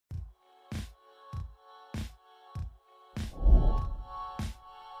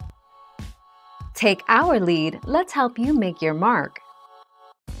Take our lead, let's help you make your mark.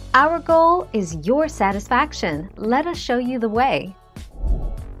 Our goal is your satisfaction. Let us show you the way.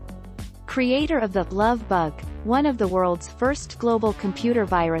 Creator of the love bug, one of the world's first global computer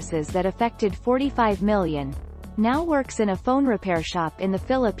viruses that affected 45 million, now works in a phone repair shop in the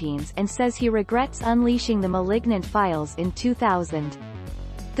Philippines and says he regrets unleashing the malignant files in 2000.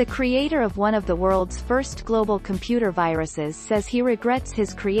 The creator of one of the world's first global computer viruses says he regrets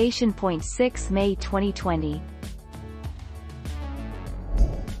his creation. 6 May 2020.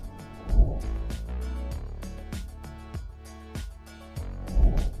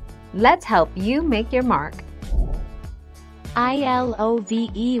 Let's help you make your mark.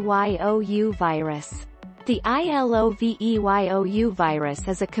 ILOVEYOU virus. The ILOVEYOU virus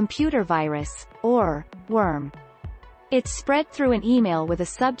is a computer virus, or worm. It spread through an email with a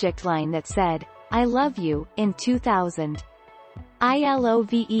subject line that said, "I love you," in 2000.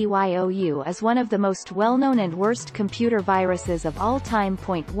 ILOVEYOU is one of the most well-known and worst computer viruses of all time.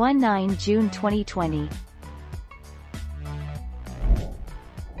 19 June 2020.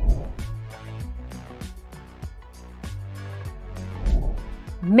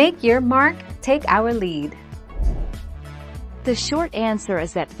 Make your mark, take our lead. The short answer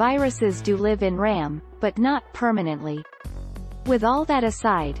is that viruses do live in RAM, but not permanently. With all that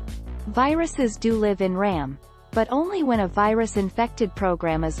aside, viruses do live in RAM, but only when a virus-infected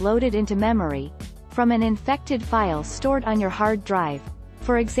program is loaded into memory, from an infected file stored on your hard drive,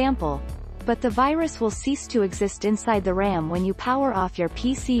 for example, but the virus will cease to exist inside the RAM when you power off your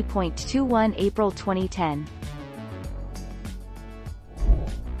PC. 21 April 2010.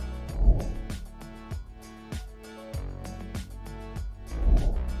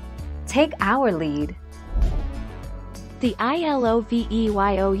 Take our lead. The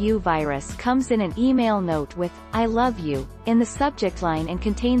ILOVEYOU virus comes in an email note with, "I love you," in the subject line and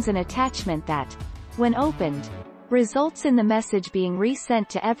contains an attachment that, when opened, results in the message being resent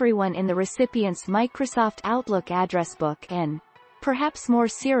to everyone in the recipient's Microsoft Outlook address book and, perhaps more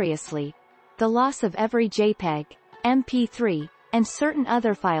seriously, the loss of every JPEG, MP3, and certain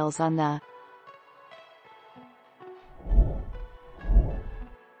other files on the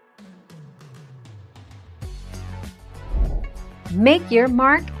Make your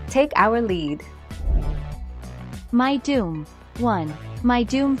mark, take our lead. My Doom. 1. My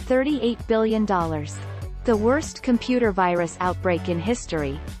Doom. $38 billion. The worst computer virus outbreak in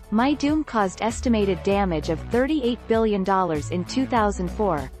history, My Doom caused estimated damage of $38 billion in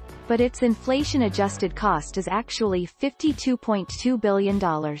 2004, but its inflation-adjusted cost is actually $52.2 billion.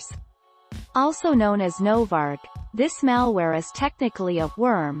 Also known as Novarg, this malware is technically a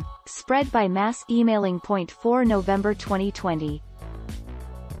worm, spread by mass emailing. 4 November 2020.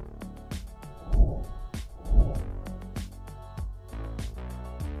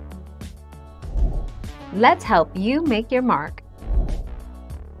 Let's help you make your mark.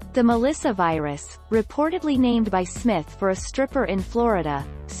 The Melissa virus, reportedly named by Smith for a stripper in Florida,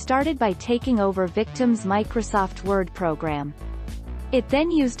 started by taking over victims' Microsoft Word program. It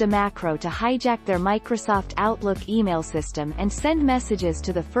then used a macro to hijack their Microsoft Outlook email system and send messages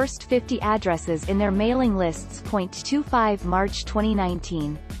to the first 50 addresses in their mailing lists. 25 March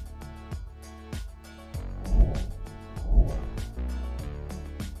 2019.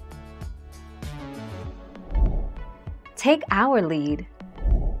 Take our lead.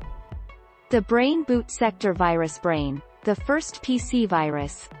 The Brain Boot Sector virus. Brain, the first PC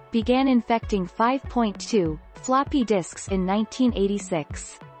virus, began infecting 5.2 floppy disks in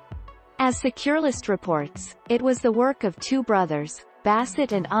 1986. As SecureList reports, it was the work of two brothers,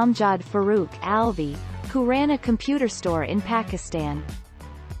 Basit and Amjad Farooq Alvi, who ran a computer store in Pakistan.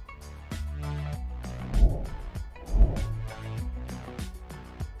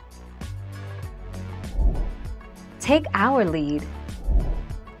 Take our lead.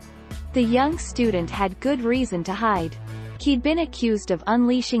 The young student had good reason to hide. He'd been accused of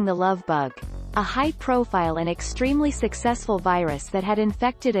unleashing the love bug, a high-profile and extremely successful virus that had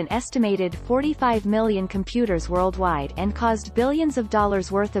infected an estimated 45 million computers worldwide and caused billions of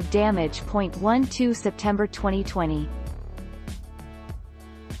dollars worth of damage. 12 September 2020.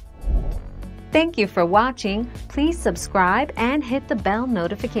 Thank you for watching. Please subscribe and hit the bell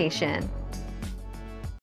notification.